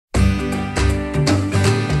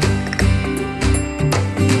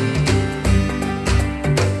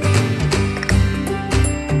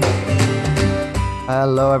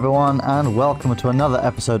Hello everyone and welcome to another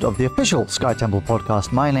episode of the official SkyTemple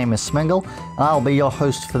podcast. My name is Smengel and I'll be your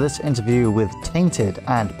host for this interview with Tainted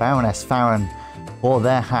and BaronessFaron for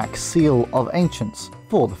their hack Seal of Ancients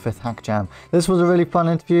for the 5th Hack Jam. This was a really fun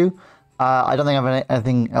interview. I don't think I have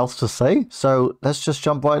anything else to say, so let's just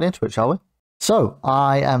jump right into it, shall we? So,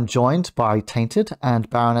 I am joined by Tainted and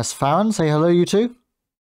BaronessFaron. Say hello, you two.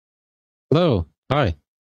 Hello. Hi.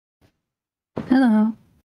 Hello.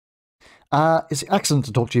 It's excellent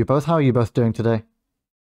to talk to you both. How are you both doing today?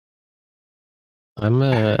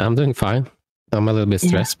 I'm doing fine. I'm a little bit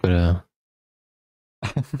stressed, but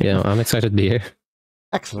yeah, I'm excited to be here.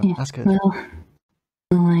 Excellent. Yeah, That's good. a little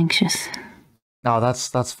anxious. No,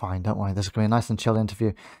 that's fine. Don't worry. This is going to be a nice and chill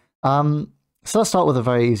interview. So let's start with a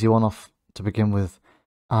very easy one off to begin with.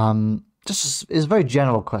 Just is a very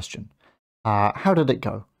general question. How did it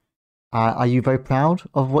go? Are you very proud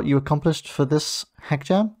of what you accomplished for this hack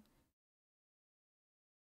jam?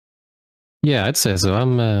 Yeah, I'd say so.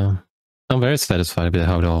 I'm very satisfied with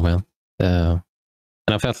how it all went, and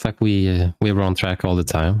I felt like we were on track all the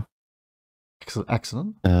time.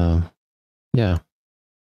 Excellent. Yeah.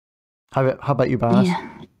 How about you, Baroness? Yeah,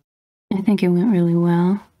 I think it went really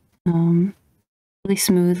well. Really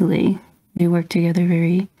smoothly. We worked together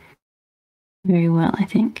very, very well, I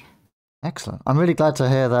think. Excellent. I'm really glad to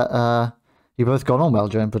hear that you both got on well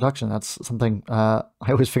during production. That's something I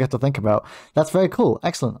always forget to think about. That's very cool.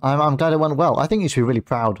 Excellent. I'm glad it went well. I think you should be really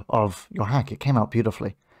proud of your hack. It came out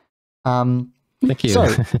beautifully. Thank you.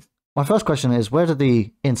 So, my first question is, where did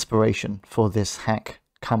the inspiration for this hack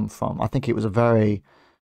come from? I think it was a very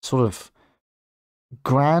sort of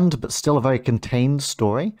grand, but still a very contained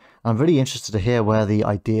story. I'm really interested to hear where the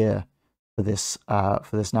idea for this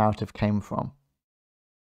narrative came from.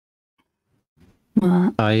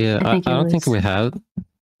 Well, I don't think we had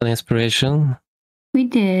an inspiration. we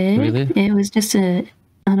did. Really? It was just an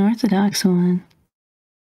unorthodox one.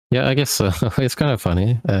 Yeah, I guess so. It's kind of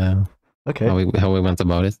funny Okay. how we went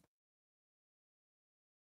about it.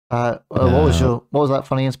 What was that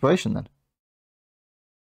funny inspiration then?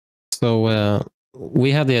 So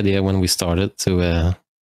we had the idea when we started to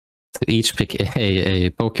each pick a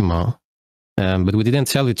Pokemon, but we didn't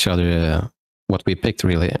tell each other what we picked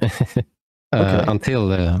really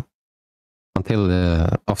until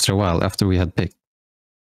after a while, after we had picked.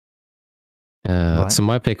 Right. So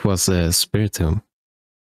my pick was Spiritomb.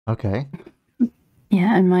 Okay.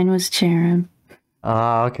 Yeah, and mine was Cherub.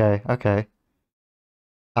 Okay.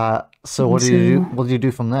 So what did you do? What did you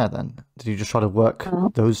do from there then? Did you just try to work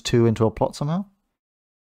those two into a plot somehow?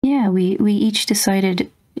 Yeah, we each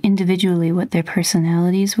decided individually what their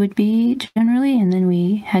personalities would be generally, and then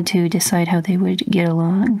we had to decide how they would get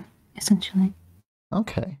along, essentially.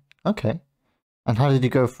 Okay. And how did you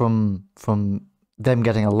go from them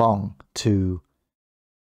getting along to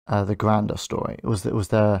the grander story? Was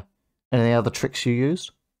there any other tricks you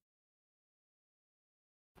used?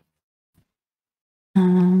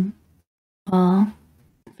 Well,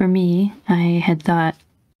 for me, I had thought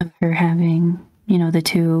of her having, the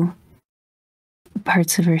two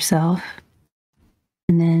parts of herself.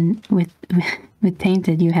 And then with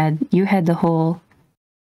Tainted, you had the whole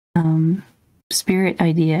spirit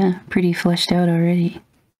idea pretty fleshed out already.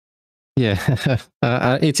 Yeah,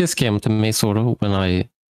 it just came to me sort of when I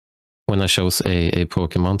chose a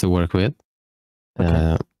Pokemon to work with.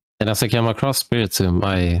 Okay. And as I came across Spiritomb,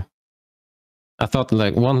 I thought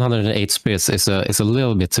like 108 spirits is a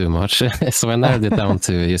little bit too much, so I narrowed it down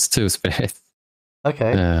to just 2 spirits.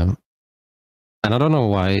 Okay. And I don't know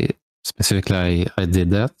why specifically I did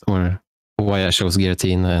that, or why I chose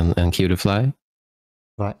Giratina and Cutiefly.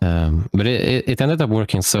 Right. But it ended up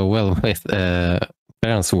working so well with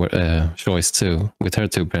Baron's choice too, with her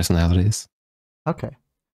 2 personalities. Okay.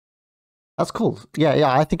 That's cool.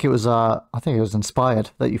 Yeah. I think it was inspired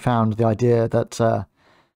that you found the idea that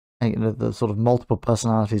the sort of multiple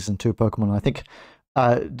personalities in 2 Pokemon. I think.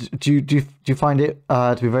 Do you find it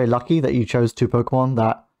to be very lucky that you chose 2 Pokemon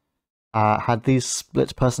that had these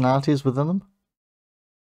split personalities within them?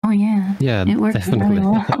 Oh yeah. Yeah, It worked definitely. really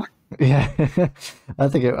well. Yeah, I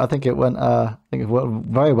think it went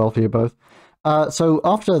very well for you both. So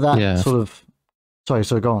after that sort of, sorry,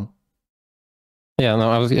 so go on. Yeah, no,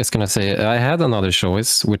 I was just gonna say I had another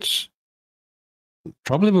choice, which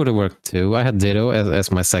probably would have worked too. I had Ditto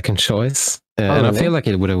as my second choice, and really? I feel like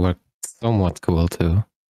it would have worked somewhat cool too.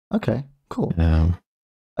 Okay, cool.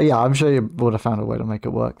 Yeah, I'm sure you would have found a way to make it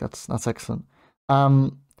work. That's excellent.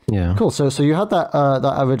 Yeah, cool. So you had that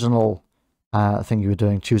original thing you were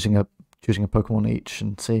doing, choosing a Pokemon each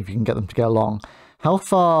and see if you can get them to get along. How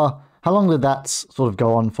long did that sort of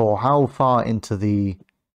go on for? How far into the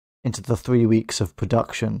into the 3 weeks of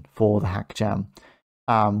production for the Hack Jam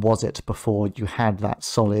was it before you had that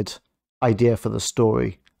solid idea for the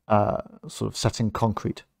story sort of set in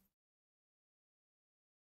concrete?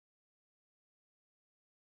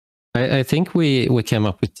 I think we came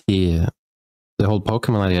up with the whole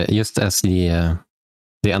Pokemon idea just as the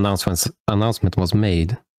announcement was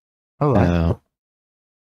made. Oh, right.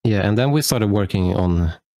 Yeah, and then we started working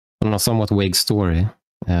on a somewhat vague story,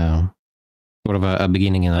 sort of a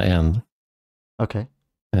beginning and an end. Okay.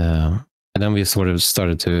 And then we sort of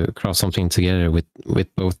started to craft something together with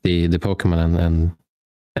both the Pokemon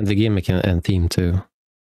and the gimmick and theme too.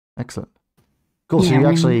 Excellent. Cool. Yeah, So you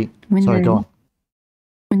actually sorry, go on.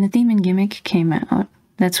 When the theme and gimmick came out,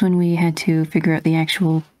 that's when we had to figure out the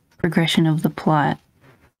actual progression of the plot.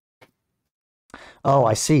 Oh,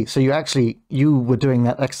 I see. So you were doing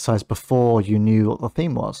that exercise before you knew what the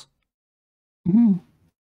theme was. Mm-hmm.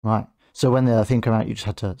 Right. So when the theme came out, you just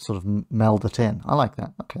had to sort of meld it in. I like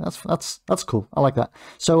that. Okay, that's cool. I like that.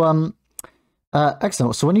 So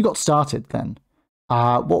excellent. So when you got started, then,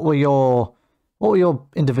 what were your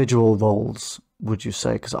individual roles? Would you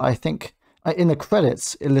say? Because I think in the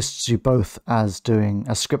credits it lists you both as doing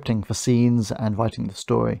scripting for scenes and writing the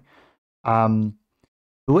story.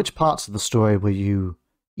 Which parts of the story were you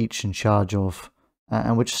each in charge of,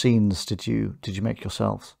 and which scenes did you make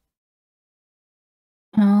yourselves?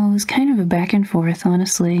 Oh, it was kind of a back and forth,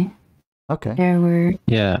 honestly. Okay. There were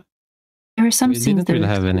some scenes that didn't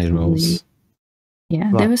really have any roles.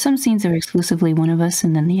 Yeah, Right. there were some scenes that were exclusively one of us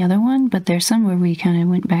and then the other one, but there's some where we kind of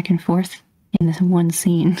went back and forth in this one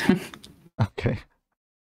scene. Okay.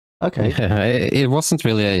 Okay. Yeah, it wasn't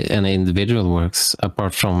really any individual works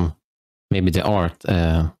apart from maybe the art.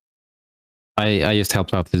 I just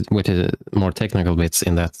helped out with the more technical bits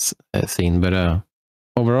in that scene, but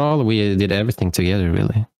overall we did everything together,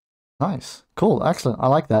 really. Nice. Cool. Excellent. I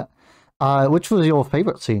like that. Which was your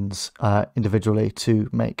favorite scenes individually to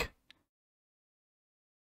make?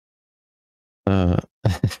 To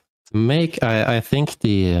make, I think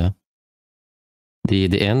the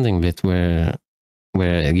ending bit where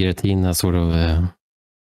Giratina sort of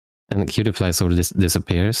and Cutiefly sort of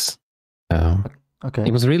disappears. Okay.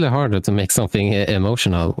 It was really hard to make something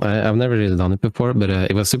emotional. I've never really done it before, but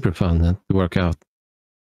it was super fun to work out.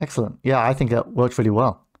 Excellent. Yeah, I think that worked really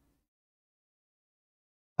well.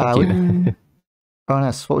 Thank you.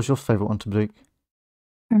 Baroness, what was your favorite one to do?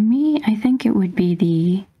 For me, I think it would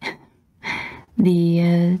be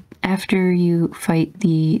the after you fight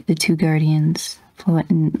the two guardians, Floette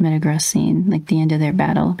and Metagross scene, like the end of their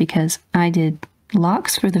battle, because I did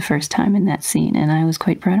locks for the first time in that scene, and I was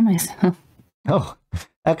quite proud of myself. Oh,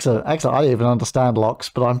 excellent, excellent. I didn't even understand locks,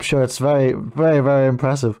 but I'm sure it's very, very, very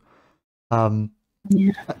impressive. Yeah.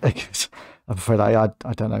 I'm afraid I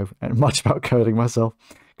don't know much about coding myself.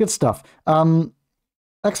 Good stuff.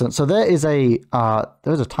 Excellent. So there is a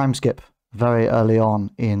time skip very early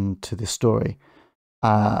on into this story.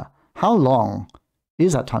 How long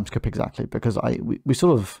is that time skip exactly? Because we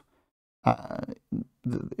sort of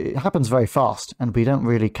it happens very fast, and we don't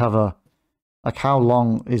really cover like how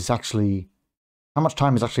much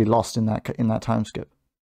time is actually lost in that time skip.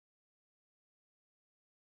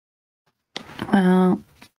 Well,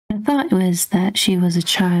 I thought it was that she was a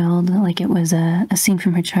child, like it was a scene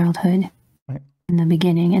from her childhood in the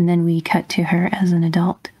beginning, and then we cut to her as an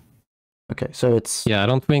adult. Okay, so it's... Yeah, I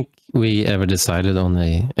don't think we ever decided on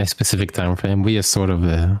a specific time frame. We just sort of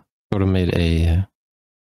made a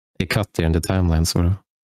cut there in the timeline, sort of.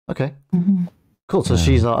 Okay. Mm-hmm. Cool, so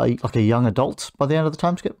she's like a young adult by the end of the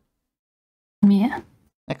time skip? Yeah.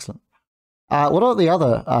 Excellent. What about the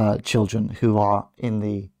other children who are in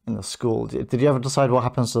the school? Did you ever decide what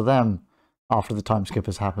happens to them after the time skip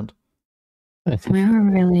has happened? We were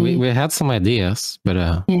really... We had some ideas,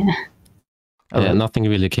 but nothing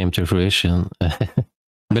really came to fruition.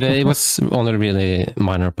 But it was only really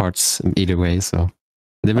minor parts either way, so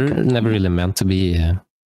they were never really meant to be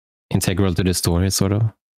integral to the story, sort of.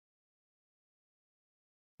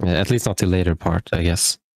 At least not the later part, I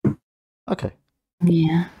guess. Okay.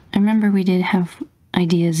 Yeah. I remember we did have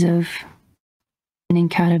ideas of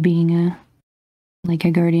Ninkata being a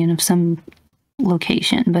guardian of some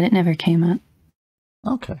location, but it never came up.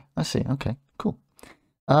 Okay, I see. Okay, cool.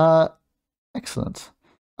 Excellent.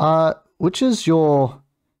 Which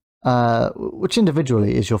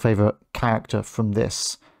individually is your favorite character from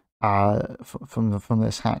this from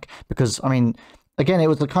this hack? Because I mean, again, it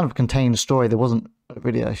was a kind of contained story. There wasn't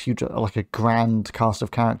really a huge, like a grand cast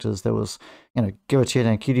of characters. There was, Giratina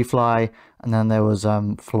and Cutiefly, and then there was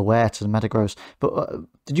Floette and Metagross. But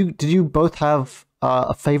did you both have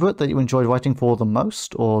a favorite that you enjoyed writing for the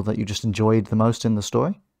most, or that you just enjoyed the most in the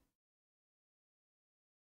story?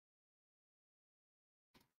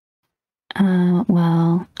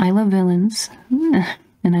 Well, I love villains,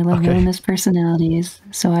 and I love villainous personalities,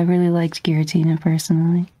 so I really liked Giratina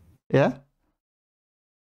personally. Yeah?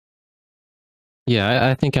 Yeah,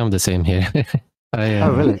 I think I'm the same here.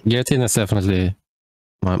 Oh, really? Giratina is definitely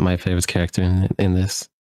my favorite character in this.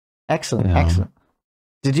 Excellent, excellent.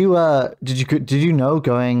 Did you know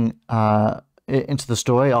going into the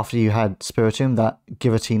story after you had Spiritomb that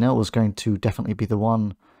Giratina was going to definitely be the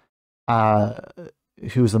one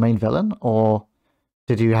who was the main villain, or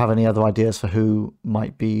did you have any other ideas for who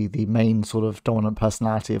might be the main sort of dominant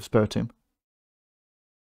personality of Spiritomb?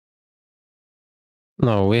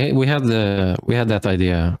 No, we had that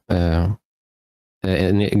idea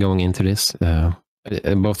going into this,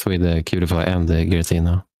 both with Cutiefly and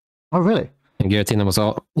Giratina. Oh, really? And Giratina was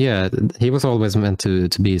he was always meant to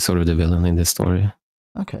be sort of the villain in this story.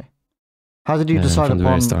 Okay. How did you decide from the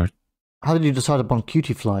very start? How did you decide upon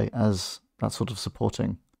Cutiefly as that sort of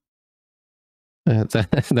supporting?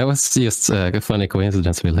 That was just a funny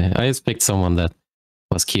coincidence, really. I just picked someone that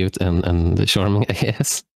was cute and charming, I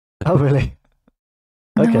guess. Oh, really?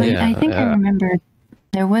 Okay. No, I think I remember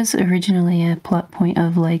there was originally a plot point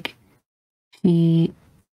of like she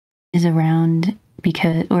is around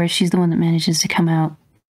or she's the one that manages to come out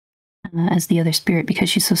as the other spirit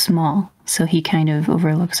because she's so small, so he kind of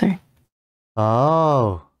overlooks her.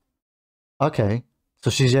 Oh, okay.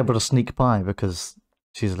 So she's able to sneak by because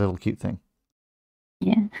she's a little cute thing.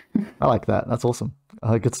 Yeah. I like that. That's awesome.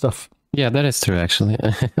 Good stuff. Yeah, that is true, actually.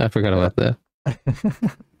 I forgot about that.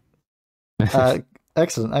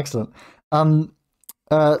 Excellent, excellent.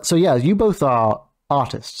 So yeah, you both are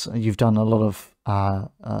artists. You've done a lot of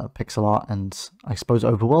pixel art and I suppose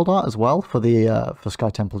overworld art as well for the for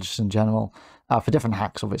SkyTemple just in general, for different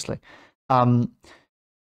hacks, obviously.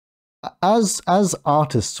 As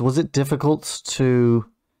artists, was it difficult to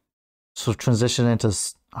sort of transition into?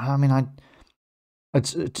 I mean,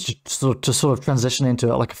 to sort of transition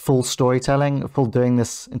into like a full storytelling, full doing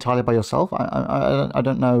this entirely by yourself. I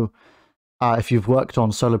don't know if you've worked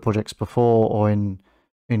on solo projects before or in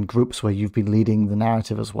groups where you've been leading the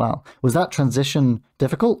narrative as well. Was that transition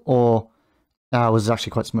difficult, or was it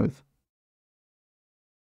actually quite smooth?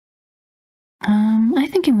 I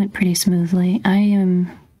think it went pretty smoothly.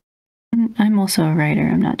 I'm also a writer.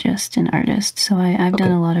 I'm not just an artist, so I've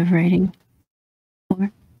done a lot of writing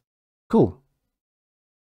before. Cool.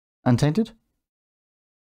 And Tainted?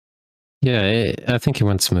 Yeah, I think it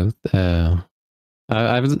went smooth.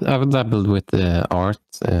 I've dabbled with art.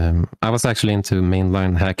 I was actually into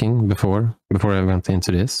mainline hacking before I went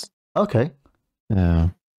into this. Okay.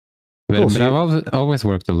 But I've always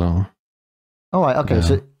worked alone. All right. Okay.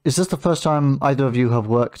 So is this the first time either of you have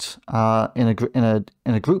worked in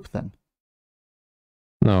a group then?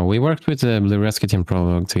 No, we worked with the Blue Rescue Team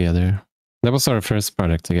Prologue together. That was our first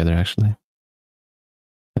project together, actually.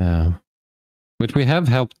 But we have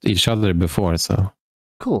helped each other before, so.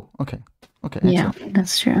 Cool. Okay. Okay. Yeah,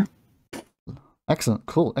 that's true. Excellent.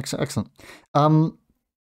 Cool. Excellent.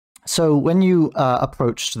 So when you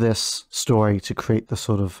approached this story to create the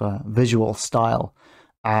sort of visual style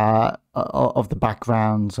of the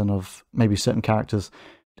backgrounds and of maybe certain characters,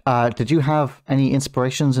 did you have any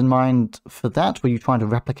inspirations in mind for that? Were you trying to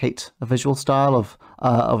replicate a visual style of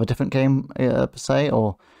a different game per se,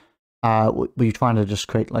 or were you trying to just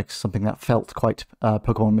create like something that felt quite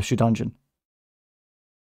Pokemon Mystery Dungeon?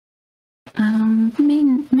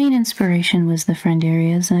 Main inspiration was the friend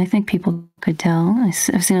areas, and I think people could tell.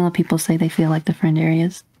 I've seen a lot of people say they feel like the friend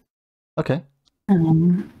areas. Okay.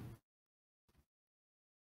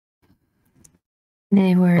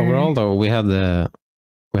 They were overall, though, we had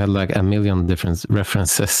like a million different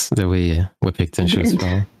references that we picked and chose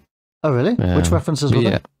from. Oh, really? Which references were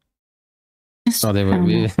there? They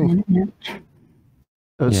were.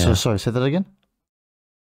 So sorry, say that again.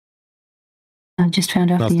 I just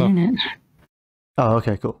found off the internet. Oh,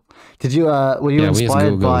 okay, cool. Did you were you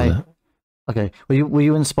inspired by? Okay, were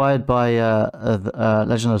you inspired by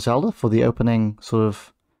Legend of Zelda for the opening sort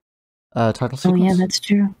of title sequence? Oh yeah, that's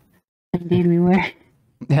true. Indeed, we were.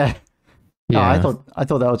 Yeah. Yeah. No, I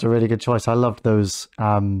thought that was a really good choice. I loved those.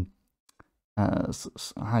 I don't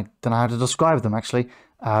know how to describe them actually.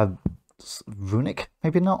 Runic,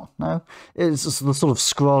 maybe not. No, it's just the sort of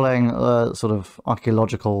scrolling, sort of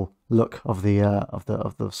archaeological look of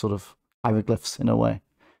the sort of hieroglyphs in a way. I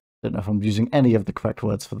don't know if I'm using any of the correct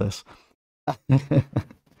words for this. But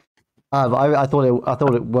I thought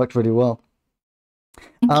it worked really well.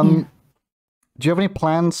 Thank you. Do you have any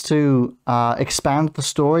plans to expand the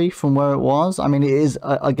story from where it was? I mean, it is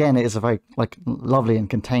again, it is a very like lovely and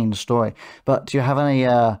contained story. But do you have any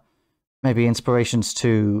maybe inspirations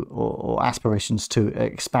to or aspirations to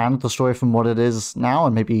expand the story from what it is now,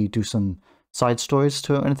 and maybe do some side stories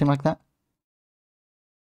to it or anything like that?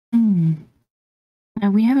 No,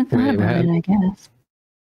 we haven't thought about it, I guess.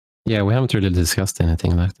 Yeah, we haven't really discussed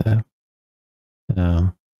anything like that.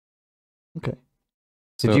 Okay.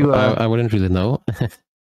 Did you? I wouldn't really know.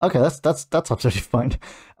 Okay, that's absolutely fine.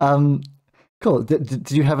 Cool.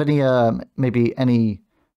 Did you have any maybe any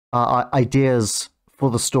ideas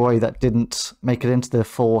for the story that didn't make it into the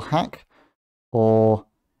full hack, or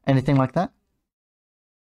anything like that?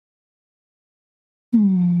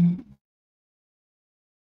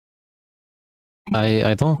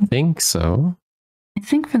 I don't think so. I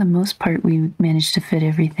think for the most part we managed to fit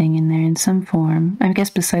everything in there in some form. I guess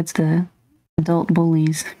besides the adult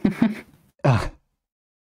bullies.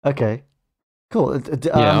 Okay. Cool.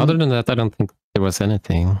 Yeah, other than that, I don't think there was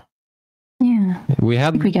anything. Yeah. We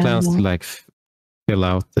had plans to like fill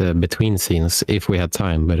out between scenes if we had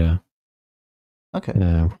time, but okay.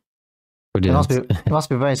 We didn't. It must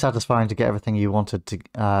be very satisfying to get everything you wanted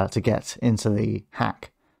to get into the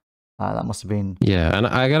hack. That must have been. Yeah, and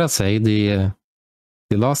I gotta say the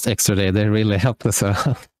last extra day they really helped us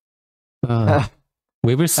out.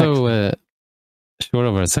 We were so sure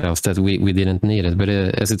of ourselves that we didn't need it, but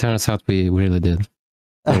as it turns out, we really did.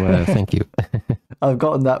 So thank you. I've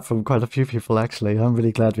gotten that from quite a few people, actually. I'm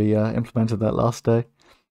really glad we implemented that last day.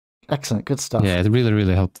 Excellent, good stuff. Yeah, it really,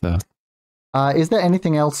 really helped out. Is there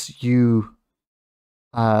anything else you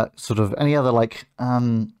sort of any other like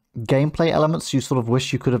gameplay elements you sort of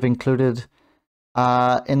wish you could have included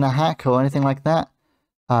in the hack or anything like that?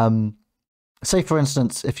 Say, for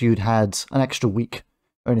instance, if you'd had an extra week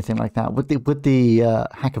or anything like that, would the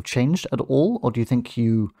hack have changed at all, or do you think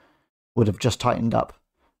you would have just tightened up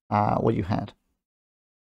what you had?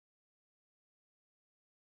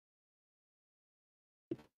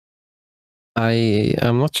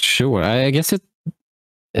 I'm not sure. I guess it.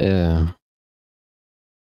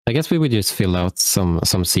 I guess we would just fill out some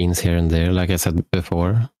scenes here and there, like I said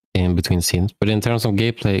before, in between scenes. But in terms of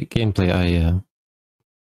gameplay,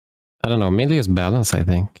 I don't know. Mainly just balance, I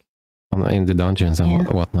think, in the dungeons and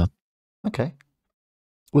whatnot. Okay.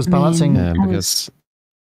 Was balancing because?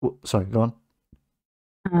 Sorry, go on.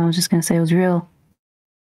 I was just gonna say I was real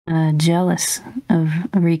jealous of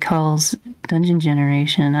Recall's dungeon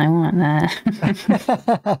generation. I want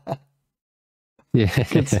that. Yeah,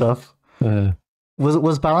 good stuff.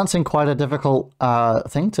 Was balancing quite a difficult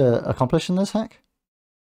thing to accomplish in this hack?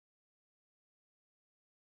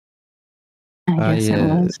 I guess it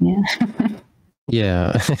was, yeah.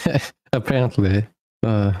 Yeah, apparently.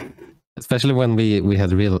 Especially when we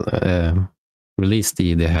had released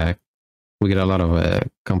the hack, we get a lot of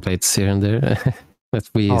complaints here and there that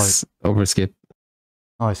we overskip.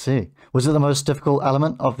 Oh, I see. Was it the most difficult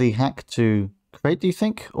element of the hack to create, do you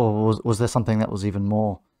think? Or was there something that was even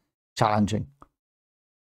more challenging?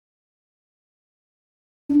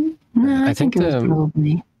 No, I think it was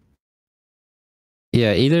probably...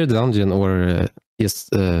 Yeah, either the dungeon or just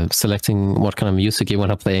selecting what kind of music you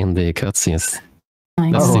want to play in the cutscenes.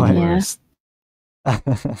 That's the worst.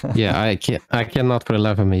 Yeah, I cannot for the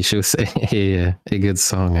life of me choose a good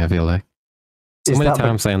song, I feel like. So many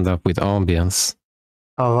times I end up with ambience.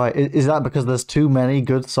 Oh, right. Is that because there's too many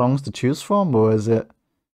good songs to choose from, or is it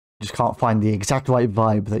you just can't find the exact right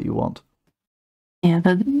vibe that you want? Yeah,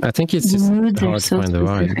 I think it's just hard to find the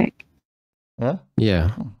vibe. Yeah?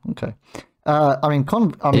 Yeah. Oh, okay.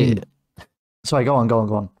 Sorry, go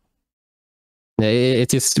on.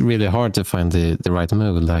 It is really hard to find the right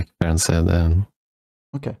mood, like Baron said.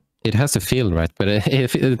 Okay. It has to feel right, but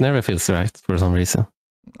it never feels right for some reason.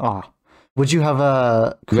 Would you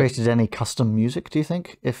have created any custom music, do you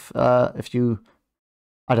think? If you,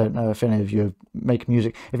 I don't know if any of you make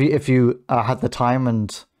music. If you had the time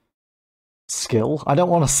and skill, I don't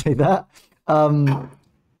want to say that.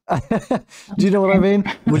 Do you know what I mean?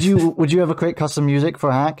 Would you ever create custom music for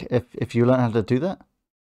a hack if you learn how to do that?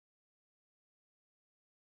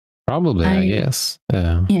 Probably, I guess.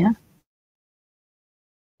 Yeah.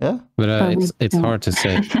 Yeah. But it's hard to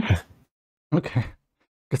say. Okay.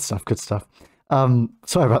 Good stuff.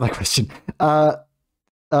 Sorry about that question.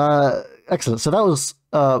 Excellent. So that was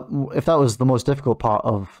if that was the most difficult part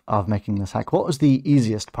of making this hack, what was the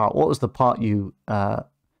easiest part? What was the part you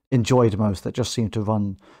enjoyed most that just seemed to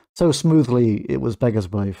run so smoothly it was beggar's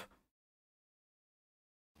belief?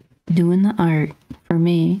 Doing the art for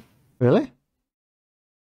me. Really?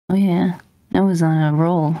 Oh yeah. I was on a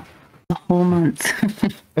roll the whole month.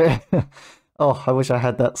 Oh, I wish I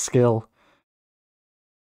had that skill.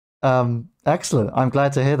 Excellent. I'm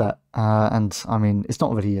glad to hear that. And I mean, it's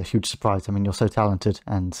not really a huge surprise. I mean, you're so talented,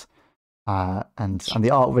 and and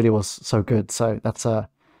the art really was so good. So that's it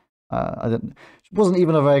wasn't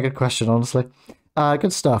even a very good question, honestly.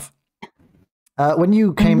 Good stuff. When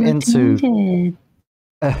you came into,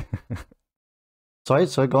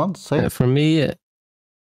 sorry, go on. Say for me,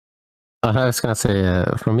 I was gonna say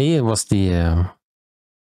for me it was the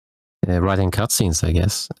writing cutscenes, I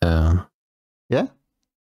guess. Yeah.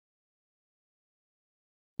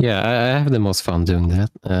 Yeah, I have the most fun doing that.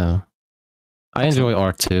 I enjoy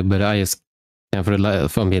art too, but I just can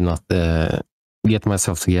for me not get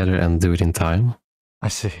myself together and do it in time. I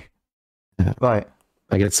see. Right.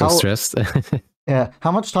 I get so stressed. Yeah.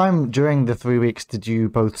 How much time during the 3 weeks did you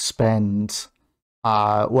both spend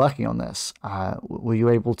working on this? Were you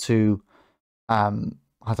able to, I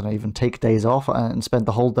don't know, even take days off and spend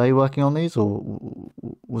the whole day working on these, or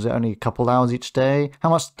was it only a couple hours each day? How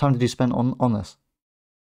much time did you spend on this?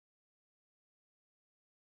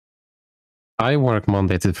 I work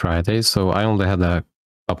Monday to Friday, so I only had a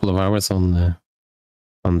couple of hours on there,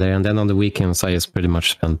 and then on the weekends I just pretty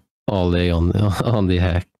much spent all day on the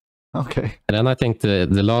hack. Okay. And then I think the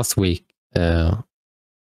last week I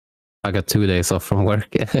got 2 days off from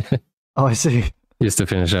work. Oh, I see. Just to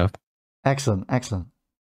finish up. Excellent.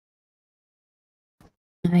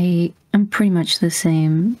 I'm pretty much the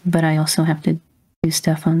same, but I also have to do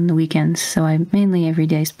stuff on the weekends. So I mainly every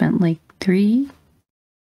day spent like 3-4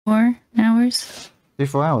 hours.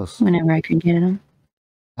 3-4 hours. Whenever I could get them.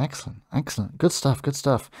 Excellent. Good stuff.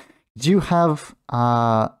 Do you have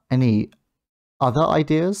any other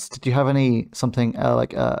ideas? Did you have something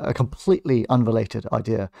like a completely unrelated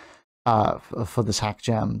idea for this hack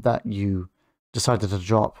jam that you decided to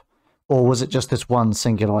drop? Or was it just this one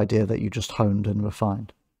singular idea that you just honed and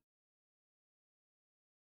refined?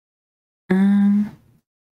 I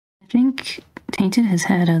think Tainted has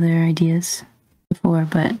had other ideas before,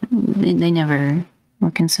 but they never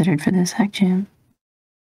were considered for this hack jam.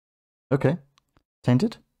 Okay.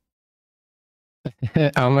 Tainted?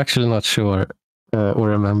 I'm actually not sure or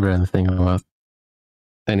remember anything about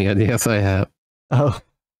any ideas I have. Oh.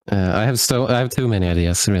 I have too many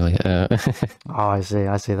ideas, really. Oh, I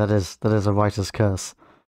see. That is a writer's curse.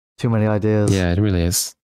 Too many ideas. Yeah, it really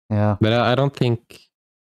is. Yeah. But I don't think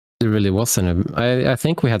there really was any. I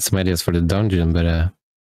think we had some ideas for the dungeon, but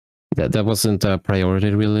that wasn't a priority,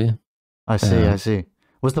 really. I see.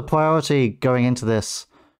 Was the priority going into this?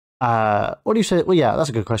 What do you say? Well, yeah, that's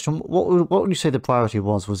a good question. What would you say the priority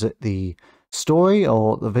was? Was it the story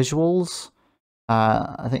or the visuals?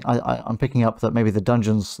 I think I'm picking up that maybe the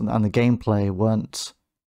dungeons and the gameplay weren't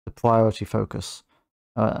the priority focus.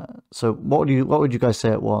 So what would you guys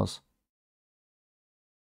say it was?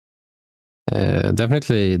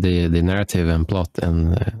 Definitely the narrative and plot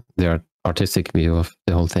and the artistic view of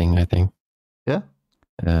the whole thing, I think. Yeah.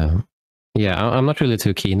 Yeah, I'm not really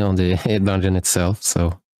too keen on the dungeon itself,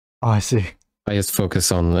 so. Oh, I see. I just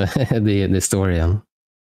focus on the story and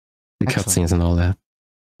the cutscenes and all that.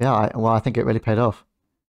 Yeah, I think it really paid off.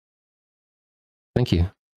 Thank you.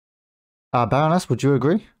 Baroness, would you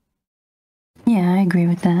agree? Yeah, I agree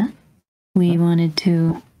with that. We wanted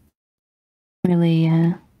to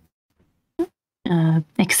really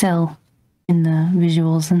excel in the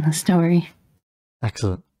visuals and the story.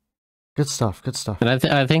 Excellent. Good stuff. And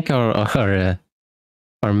I think our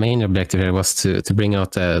main objective here was to bring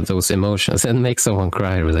out those emotions and make someone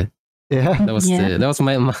cry, really. Yeah. That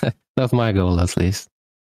was my goal, at least.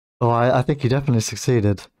 Oh, I think you definitely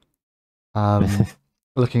succeeded.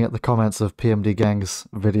 Looking at the comments of PMD Gang's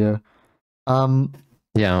video.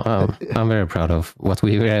 Yeah, I'm very proud of what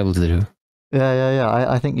we were able to do. Yeah.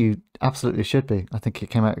 I think you absolutely should be. I think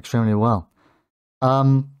it came out extremely well.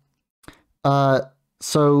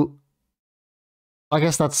 So I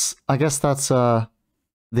guess that's the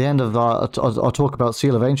end of our talk about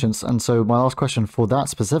Seal of Ancients. And so my last question for that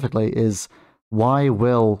specifically is, why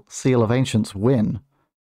will Seal of Ancients win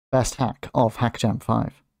Best Hack of Hack Jam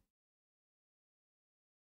 5?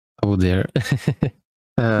 Oh dear.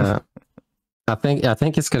 I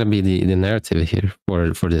think it's gonna be the narrative here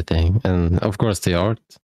for the thing, and of course the art,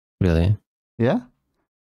 really. Yeah.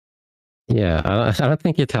 Yeah, I don't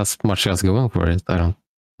think it has much else going for it. I don't.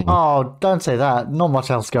 Oh, don't say that. Not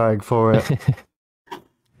much else going for it.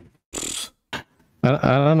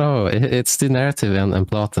 I don't know. It's the narrative and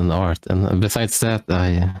plot and art, and besides that,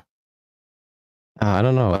 I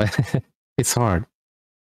don't know. It's hard.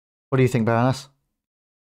 What do you think, Baroness?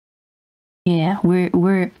 Yeah,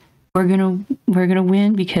 we're gonna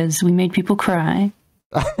win because we made people cry.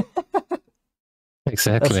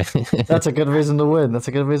 Exactly. That's a good reason to win.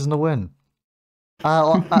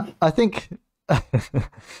 I think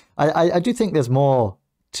I do think there's more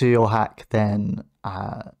to your hack than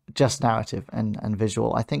just narrative and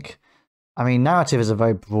visual. I mean, narrative is a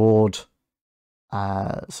very broad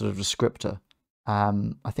sort of descriptor.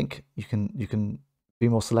 I think you can be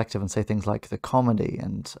more selective and say things like the comedy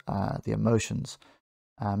and the emotions,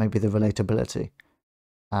 maybe the relatability.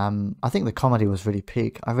 I think the comedy was really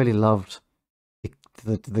peak. I really loved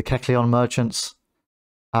the Kecleon merchants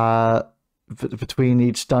between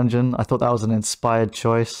each dungeon. I thought that was an inspired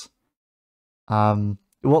choice.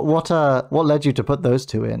 What led you to put those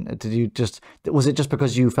two in? Was it just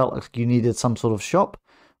because you felt like you needed some sort of shop,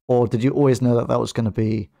 or did you always know that was going to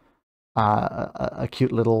be a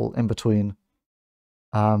cute little in between,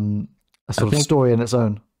 a sort of story in its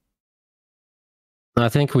own? I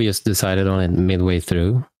think we just decided on it midway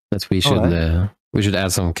through that we should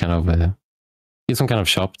add some kind of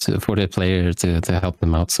shop for the player to help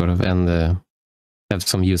them out, sort of, and have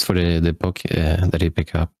some use for the book that you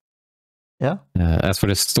pick up. Yeah. As for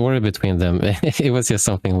the story between them, it was just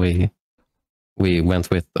something we went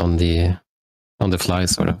with on the fly,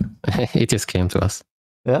 sort of. It just came to us.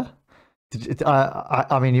 Yeah.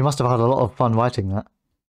 I mean, you must have had a lot of fun writing that.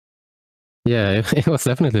 Yeah, it was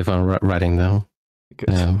definitely fun writing them.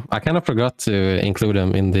 I kind of forgot to include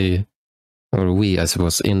them in I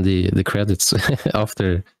suppose, in the credits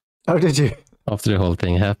after. Oh, did you? After the whole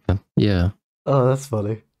thing happened. Yeah. Oh, that's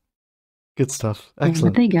funny. Good stuff.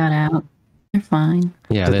 Excellent. But they got out. They're fine.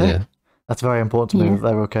 Yeah, they did. That's very important to me that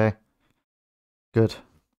they're okay. Good.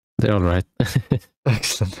 They're all right.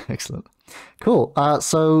 Excellent. Cool.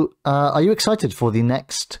 So, are you excited for the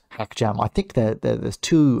next Hack Jam? I think there's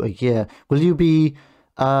 2 a year. Will you be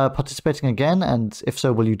participating again? And if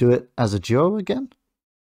so, will you do it as a duo again?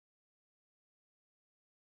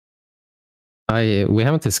 We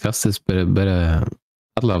haven't discussed this, but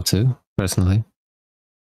I'd love to, personally.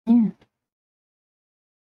 Yeah.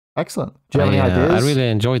 Excellent. Do you have any ideas? I really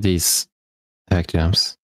enjoy these Hack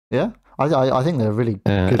Jams. Yeah, I think they're a really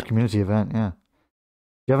good community event. Yeah.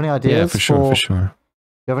 Do you have any ideas? Yeah, for sure. Do you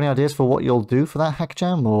have any ideas for what you'll do for that Hack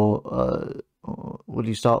Jam, or will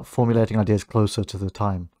you start formulating ideas closer to the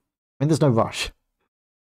time? I mean, there's no rush.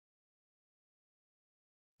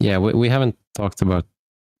 Yeah, we haven't talked about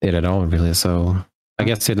it at all, really. So I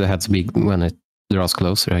guess it had to be when it draws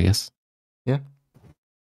closer, I guess. Yeah.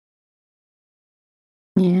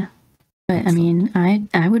 Yeah. But I mean,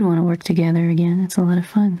 I would want to work together again. It's a lot of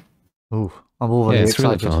fun. Ooh, I'm already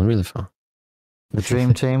excited. Really fun. The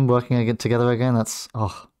dream team working together again. That's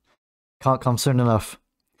can't come soon enough.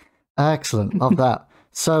 Excellent, love that.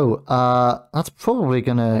 So that's probably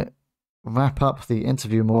gonna wrap up the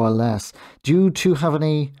interview more or less. Do you two have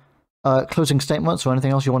any closing statements or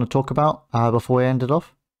anything else you want to talk about before we end it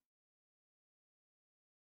off?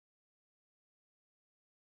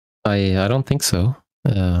 I don't think so.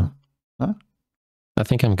 No? I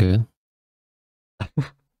think I'm good.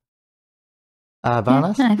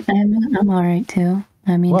 Baroness? Yeah, I'm all right too.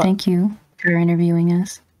 I mean, thank you for interviewing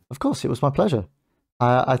us. Of course, it was my pleasure.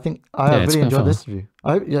 I think I really enjoyed this interview.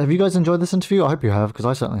 Have you guys enjoyed this interview? I hope you have, because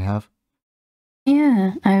I certainly have.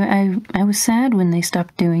 Yeah, I was sad when they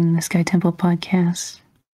stopped doing the SkyTemple podcast.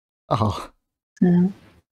 Oh. So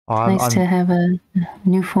nice to have a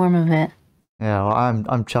new form of it. Yeah, well,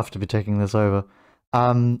 I'm chuffed to be taking this over.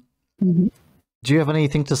 Do you have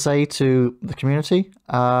anything to say to the community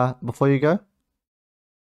before you go?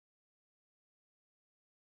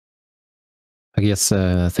 I guess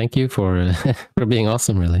thank you for for being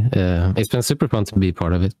awesome. Really, it's been super fun to be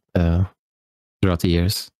part of it throughout the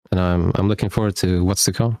years, and I'm looking forward to what's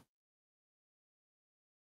to come.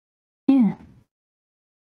 Yeah,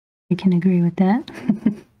 I can agree with that.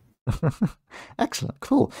 Excellent,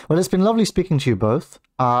 cool. Well, it's been lovely speaking to you both.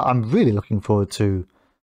 I'm really looking forward to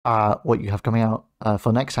what you have coming out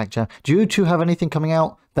for next Hack Jam. Do you two have anything coming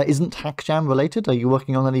out that isn't Hack Jam related? Are you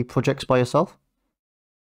working on any projects by yourself?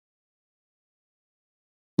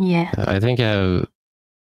 Yeah. I think I have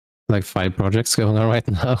like 5 projects going on right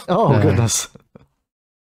now. Oh, goodness.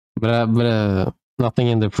 But nothing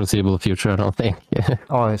in the foreseeable future, I don't think.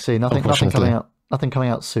 Oh, I see. Nothing coming out. Nothing coming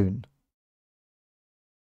out soon.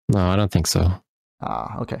 No, I don't think so.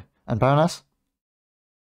 Ah, okay. And Baroness?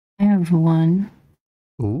 I have one.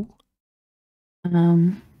 Ooh.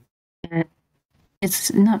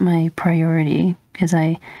 It's not my priority because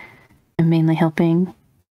I am mainly helping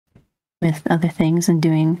with other things and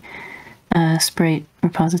doing Sprite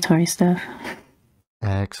repository stuff.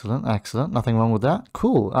 Excellent, excellent. Nothing wrong with that.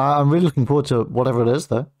 Cool. I'm really looking forward to whatever it is,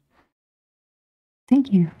 though.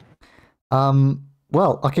 Thank you.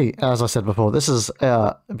 Well, okay, as I said before, this has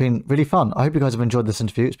been really fun. I hope you guys have enjoyed this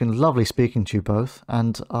interview. It's been lovely speaking to you both,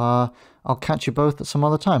 and I'll catch you both at some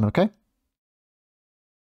other time, okay?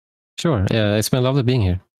 Sure. Yeah, it's been lovely being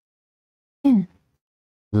here. Yeah.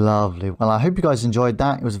 Lovely. Well, I hope you guys enjoyed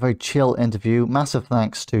that. It was a very chill interview. Massive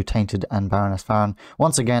thanks to Tainted and BaronessFaron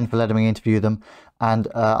once again for letting me interview them. And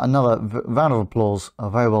another round of applause.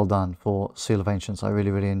 Very well done for Seal of Ancients. I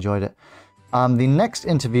really, really enjoyed it. The next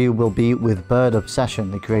interview will be with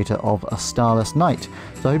BirdObsession, the creator of A Starless Night.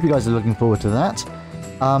 So I hope you guys are looking forward to that.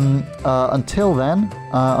 Until then,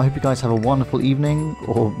 I hope you guys have a wonderful evening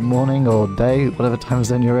or morning or day, whatever time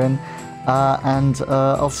zone you're in. And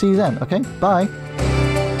I'll see you then. Okay, bye.